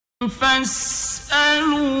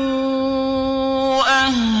فاسألوا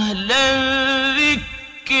أهل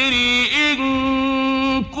الذكر إن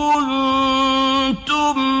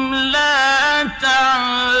كنتم لا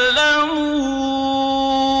تعلمون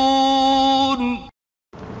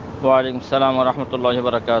ওয়ালাইকুম আসসালাম ওয়া রাহমাতুল্লাহি ওয়া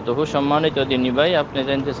বারাকাতুহু। সম্মানিত দিনী ভাই, আপনি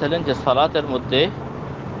জানতেছিলেন যে সালাতের মধ্যে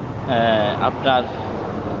আপনার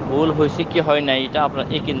ভুল হয়েছে কি হয় নাই, এটা আপনার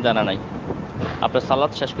ইকিন জানা নাই। আপনার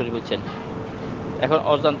সালাত শেষ করে বলছেন, এখন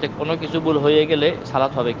অজান্তে কোনো কিছু ভুল হয়ে গেলে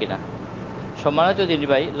সালাত হবে কিনা। সম্মানিত দিনী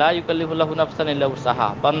ভাই, লা ইউকাল্লিফুল্লাহু নাফসান ইল্লা উসআহা,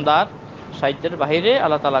 বান্দার সাধ্যের বাইরে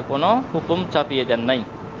আল্লাহ তাআলা কোনো হুকুম চাপিয়ে দেন নাই।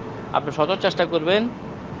 আপনি সতত চেষ্টা করবেন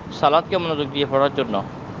সালাতকে মনোযোগ দিয়ে পড়ার জন্য,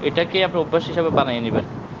 এটাকে আপনি অভ্যাস হিসাবে বানিয়ে নেবেন।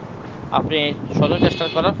 আপনি সতত চেষ্টা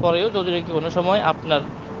করার পরেও যদি নাকি কোনো সময় আপনার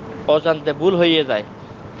অজান্তে ভুল হয়ে যায়,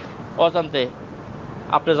 অজান্তে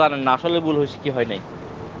আপনি জানেন না আসলে ভুল হয়েছে কি হয় নাই,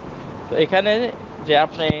 তো এখানে যে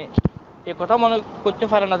আপনি এ কথা মনে করতে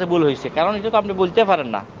পারেন না যে ভুল হয়েছে, কারণ এটা তো আপনি বলতে পারেন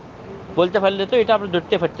না। বলতে পারলে তো এটা আপনি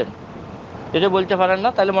ধরতে পারতেন। যদি বলতে পারেন না,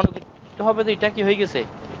 তাহলে মনে করতে হবে যে এটা কি হয়ে গেছে,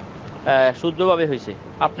 শুদ্ধভাবে হয়েছে।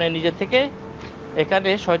 আপনি নিজে থেকে এখানে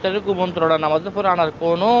শয়তানের কুমন্ত্রণা নামাজের পরে আনার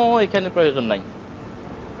কোনো এখানে প্রয়োজন নাই।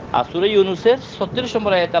 আর সূরা ইউনূসের 36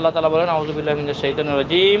 নম্বর আয়াতে আল্লাহ তাআলা বলেন, আউযু বিল্লাহি মিনাশ শাইতানির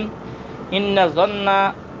রাজীম, ইন্না যান্না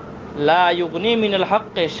লা ইউগনি মিনাল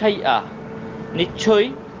হাক্কি শাইআ, নিশ্চয়ই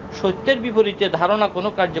সত্যের বিপরীতে ধারণা কোনো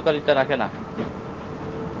কার্যকারিতা রাখে না।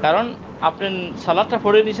 কারণ আপনি সালাতটা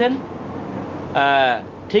পড়ে নিছেন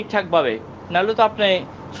ঠিকঠাকভাবে, নাহলে তো আপনি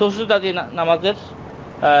সুজুদা দিয়ে নামাজের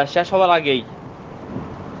শেষ হওয়ার আগেই,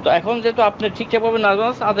 তো এখন যেহেতু আপনি ঠিকঠাকভাবে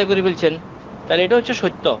নামাজ আদায় করে ফেলছেন, তাহলে এটা হচ্ছে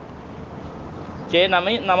সত্য যে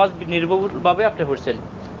নামাজ নির্ভুলভাবে আপনি পড়ছেন।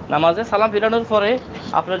 নামাজে সালাম ফিরানোর পরে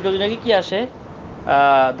আপনার যদি নাকি কি আসে,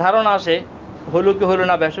 ধারণা আসে হলো কি হলো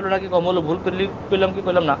না, বেশ হলো নাকি কম হলো, ভুল করলাম কি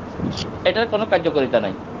করলাম না, এটার কোনো কার্যকারিতা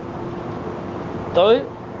নাই। তো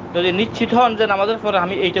যদি নিশ্চিত হন যে নামাজের পরে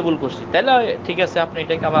আমি এইটা ভুল করছি, তাহলে ঠিক আছে, আপনি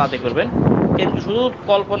এটাকে আবার আদায় করবেন। কিন্তু শুধু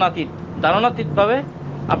কল্পনাতীত, ধারণাতীতভাবে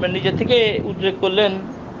আপনি নিজে থেকে উদ্রেক করলেন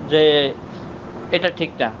যে এটা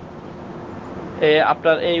ঠিক না,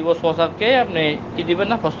 আপনার এই ওয়াসওয়াসাকে আপনি কি দিবেন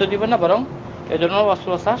না, প্রশ্রয় দিবেন না, বরং এই জন্য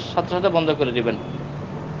ওয়াসওয়াসার সাথে সাথে বন্ধ করে দিবেন।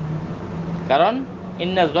 কারণ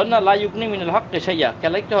ইন্না যান্না লা ইউগনি মিনাল হাক্কি শাইআ,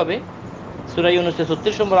 খেয়াল রাখতে হবে সূরা ইউনূসের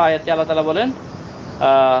 36 নম্বর আয়াতে আল্লাহ তাআলা বলেন,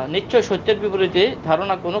 নিশ্চয় সত্যের বিপরীতে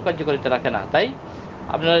ধারণা কোনো কার্যকারিতা রাখে না। তাই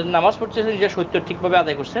আপনার নামাজ পড়তেছেন, যে সত্য ঠিকভাবে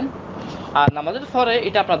আদায় করছেন, আর নামাজের পরে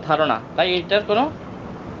এটা আপনার ধারণা, তাই এটার কোনো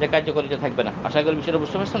যে কার্যকারিতা থাকবে না। আশা করি বিষয়টা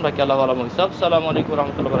বুঝতে পারছেন। বাকি আল্লাহু আ'লাম। আসসালামু আলাইকুম ওয়া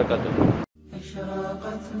রাহমাতুল্লাহি ওয়া বারাকাতুহু।